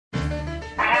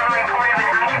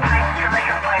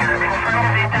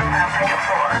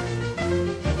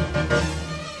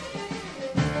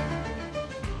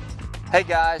Hey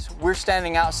guys, we're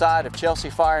standing outside of Chelsea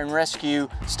Fire and Rescue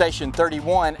Station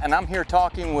 31, and I'm here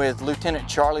talking with Lieutenant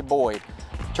Charlie Boyd.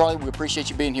 Charlie, we appreciate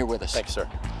you being here with us. Thanks, sir.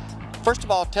 First of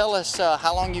all, tell us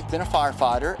how long you've been a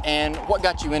firefighter and what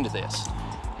got you into this.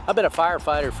 I've been a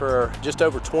firefighter for just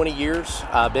over 20 years.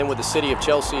 I've been with the city of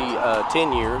Chelsea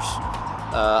 10 years.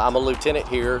 I'm a lieutenant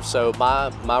here, so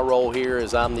my role here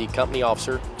is I'm the company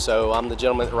officer. So I'm the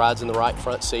gentleman that rides in the right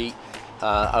front seat.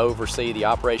 I oversee the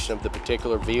operation of the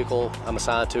particular vehicle I'm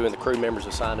assigned to and the crew members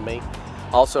assigned to me.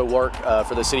 Also work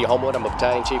for the city of Homewood. I'm a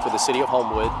battalion chief with the city of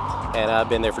Homewood, and I've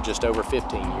been there for just over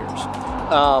 15 years.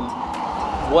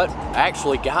 What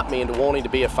actually got me into wanting to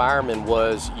be a fireman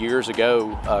was years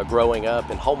ago, growing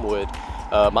up in Homewood,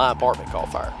 my apartment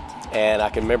caught fire. And I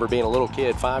can remember being a little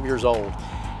kid, 5 years old,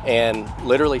 and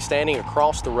literally standing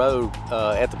across the road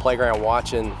at the playground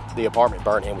watching the apartment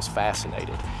burn and was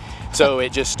fascinated. So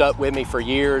it just stuck with me for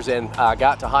years, and I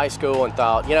got to high school and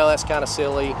thought, you know, that's kind of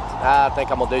silly. I think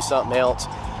I'm gonna do something else.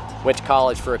 Went to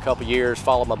college for a couple years,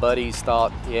 followed my buddies,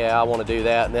 thought, yeah, I want to do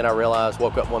that. And then I realized,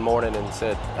 woke up one morning and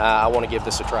said, I want to give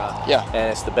this a try. Yeah.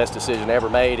 And it's the best decision I ever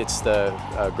made. It's the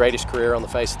greatest career on the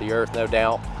face of the earth, no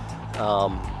doubt.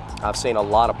 I've seen a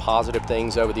lot of positive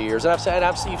things over the years. And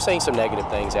you've seen some negative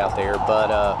things out there,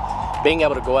 but being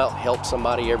able to go out and help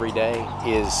somebody every day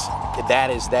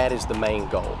that is the main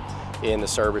goal in the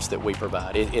service that we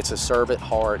provide. It's a servant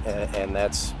heart, and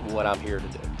that's what I'm here to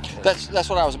do. That's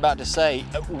what I was about to say.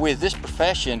 With this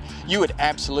profession, you would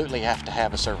absolutely have to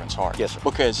have a servant's heart. Yes, sir.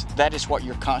 Because that is what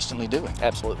you're constantly doing.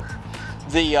 Absolutely.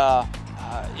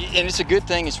 And it's a good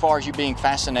thing as far as you being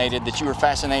fascinated, that you were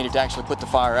fascinated to actually put the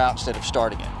fire out instead of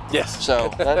starting it. Yes.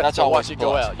 So that's always a plus.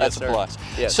 Go out. That's yes, a plus.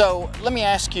 Yes. So let me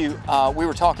ask you, we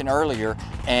were talking earlier,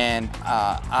 and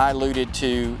I alluded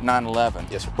to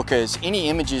 9/11. Yes, sir. Because any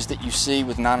images that you see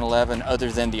with 9/11, other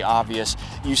than the obvious,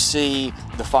 you see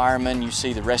the firemen, you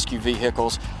see the rescue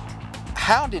vehicles.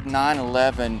 How did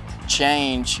 9/11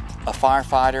 change a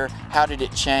firefighter? How did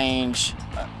it change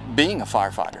being a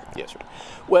firefighter? Yes, sir.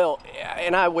 Well,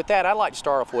 and with that, I'd like to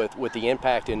start off with the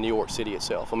impact in New York City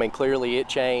itself. I mean, clearly it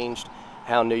changed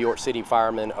how New York City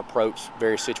firemen approach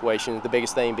various situations, the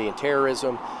biggest thing being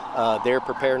terrorism, their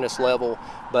preparedness level,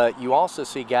 but you also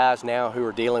see guys now who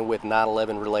are dealing with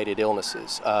 9/11 related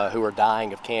illnesses, who are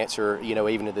dying of cancer, you know,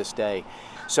 even to this day.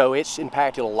 So it's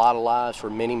impacted a lot of lives for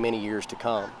many, many years to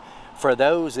come. For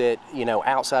those that, you know,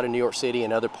 outside of New York City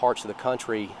and other parts of the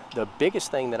country, the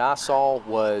biggest thing that I saw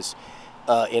was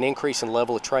an increase in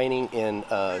level of training in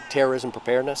terrorism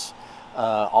preparedness,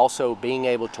 also being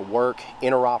able to work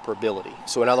interoperability.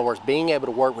 So in other words, being able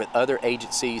to work with other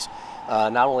agencies,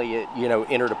 not only at, you know,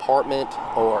 interdepartment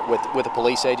or with a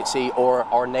police agency or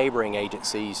our neighboring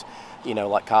agencies, you know,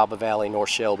 like Cabo Valley, North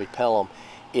Shelby, Pelham.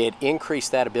 It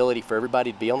increased that ability for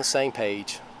everybody to be on the same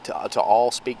page, to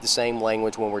all speak the same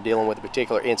language when we're dealing with a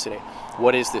particular incident.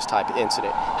 What is this type of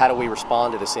incident? How do we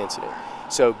respond to this incident?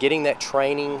 So getting that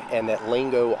training and that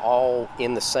lingo all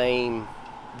in the same,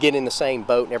 get in the same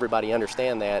boat and everybody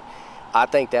understand that, I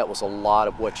think that was a lot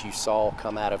of what you saw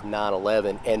come out of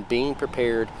 9/11, and being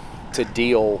prepared to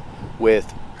deal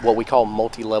with what we call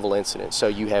multi-level incidents. So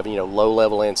you have, you know,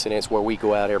 low-level incidents where we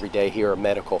go out every day, here a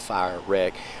medical fire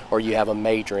wreck, or you have a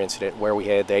major incident where we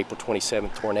had the April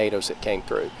 27th tornadoes that came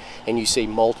through, and you see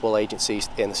multiple agencies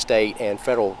in the state and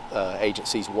federal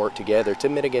agencies work together to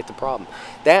mitigate the problem.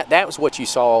 That was what you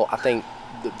saw. I think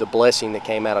the blessing that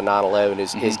came out of 9/11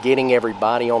 is getting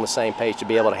everybody on the same page to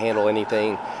be able to handle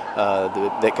anything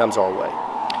that comes our way.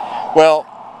 Well,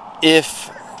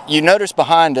 if you notice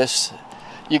behind us,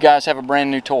 you guys have a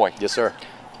brand new toy. Yes, sir.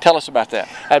 Tell us about that.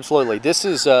 Absolutely. This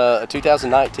is a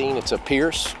 2019. It's a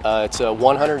Pierce. It's a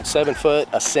 107-foot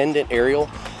Ascendant aerial.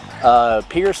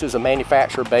 Pierce is a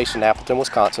manufacturer based in Appleton,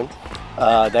 Wisconsin.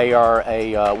 They are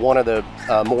one of the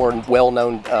more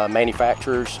well-known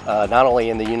manufacturers, not only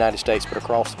in the United States but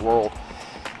across the world.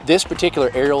 This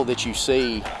particular aerial that you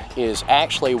see is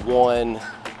actually one,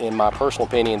 in my personal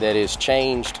opinion, that has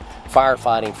changed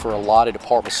firefighting for a lot of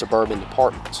departments, suburban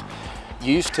departments.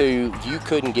 Used to, you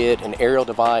couldn't get an aerial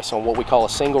device on what we call a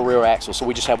single rear axle, so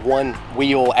we just have one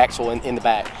wheel axle in the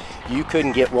back. You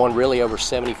couldn't get one really over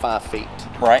 75 feet.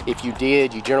 Right. If you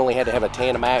did, you generally had to have a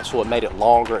tandem axle. It made it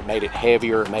longer, it made it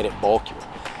heavier, it made it bulkier.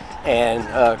 And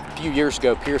a few years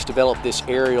ago, Pierce developed this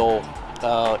aerial.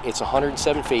 It's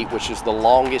 107 feet, which is the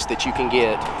longest that you can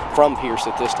get from Pierce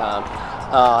at this time,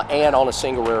 and on a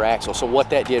single rear axle. So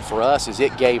what that did for us is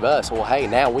it gave us, well, hey,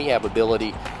 now we have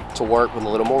ability to work with a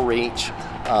little more reach,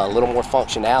 a little more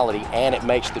functionality, and it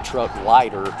makes the truck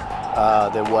lighter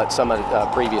than what some of the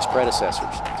previous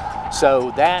predecessors.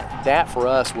 So that for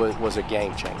us was a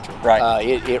game changer. Right.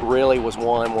 It really was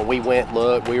one. When we went,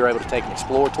 look, we were able to take an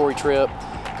exploratory trip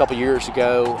a couple years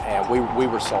ago, and we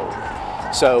were sold.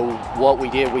 So what we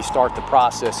did, we start the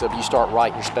process of you start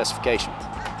writing your specification.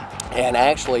 And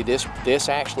actually this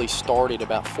actually started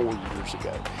about 4 years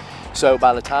ago. So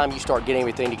by the time you start getting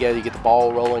everything together, you get the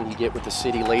ball rolling, you get with the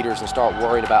city leaders and start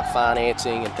worrying about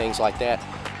financing and things like that.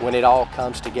 When it all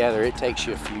comes together, it takes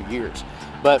you a few years.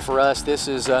 But for us, this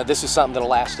is something that'll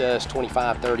last us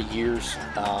 25, 30 years.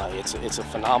 It's a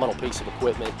phenomenal piece of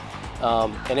equipment.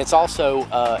 And it's also,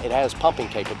 it has pumping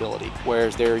capability,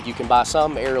 whereas you can buy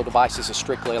some aerial devices as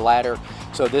strictly a ladder.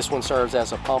 So this one serves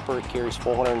as a pumper. It carries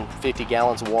 450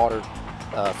 gallons of water,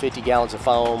 50 gallons of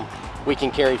foam. We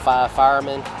can carry 5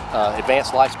 firemen,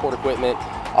 advanced life support equipment,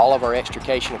 all of our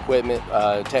extrication equipment,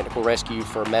 technical rescue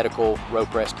for medical,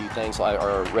 rope rescue, things like,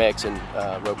 or wrecks and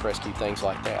rope rescue, things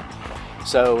like that.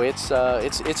 So it's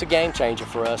a game changer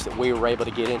for us that we were able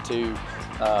to get into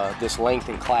this length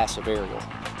and class of aerial.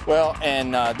 Well,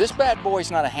 and this bad boy's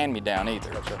not a hand-me-down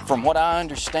either. Okay. From what I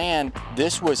understand,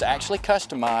 this was actually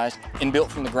customized and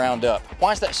built from the ground up.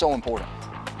 Why is that so important?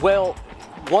 Well,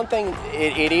 one thing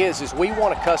it is we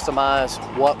want to customize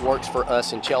what works for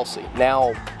us in Chelsea.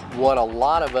 Now, what a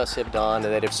lot of us have done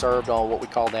that have served on what we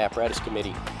call the apparatus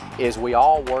committee is we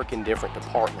all work in different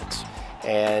departments.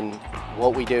 And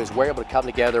what we do is we're able to come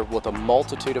together with a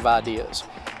multitude of ideas.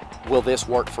 Will this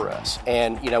work for us?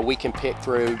 And we can pick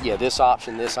through, yeah, this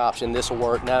option, this will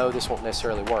work. No, this won't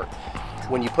necessarily work.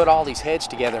 When you put all these heads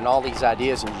together and all these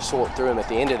ideas and you sort through them, at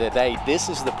the end of the day, this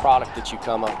is the product that you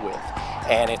come up with.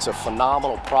 And it's a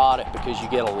phenomenal product because you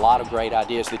get a lot of great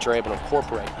ideas that you're able to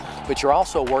incorporate. But you're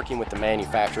also working with the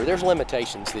manufacturer. There's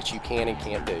limitations that you can and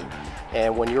can't do.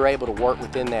 And when you're able to work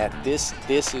within that, this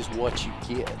is what you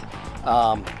get.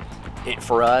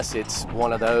 For us, it's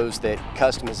one of those that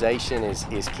customization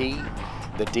is key.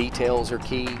 The details are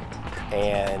key.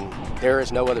 And there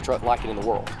is no other truck like it in the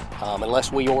world.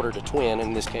 Unless we ordered a twin,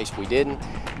 in this case we didn't,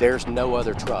 there's no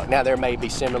other truck. Now there may be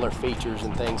similar features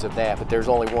and things of that, but there's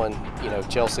only one,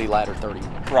 Chelsea Ladder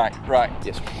 31. Right.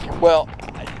 Yes. Well,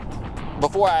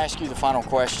 before I ask you the final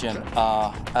question,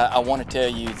 I want to tell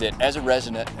you that as a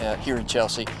resident here in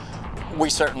Chelsea, we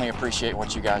certainly appreciate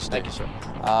what you guys do. Thank you, sir.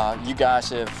 You guys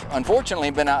have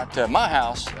unfortunately been out to my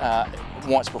house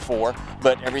once before,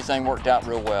 but everything worked out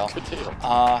real well. Good deal.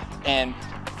 And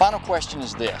final question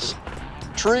is this: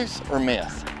 truth or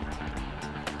myth?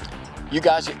 You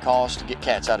guys get calls to get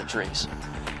cats out of trees.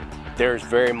 There's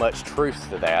very much truth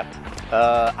to that.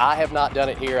 I have not done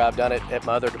it here. I've done it at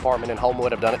my other department in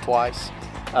Homewood. I've done it twice.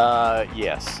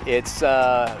 Yes, it's,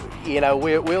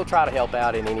 we'll try to help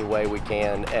out in any way we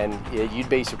can, and you'd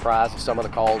be surprised at some of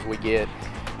the calls we get.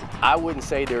 I wouldn't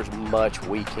say there's much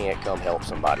we can't come help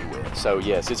somebody with. So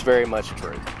yes, it's very much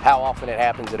true. How often it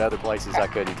happens at other places, I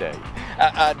couldn't tell you.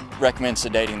 I'd recommend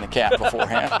sedating the cat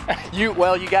beforehand. You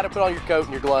got to put on your coat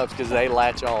and your gloves because they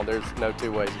latch on. There's no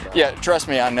two ways about it. Yeah, trust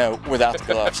me, I know, without the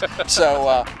gloves.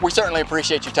 So we certainly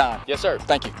appreciate your time. Yes, sir.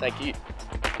 Thank you. Thank you.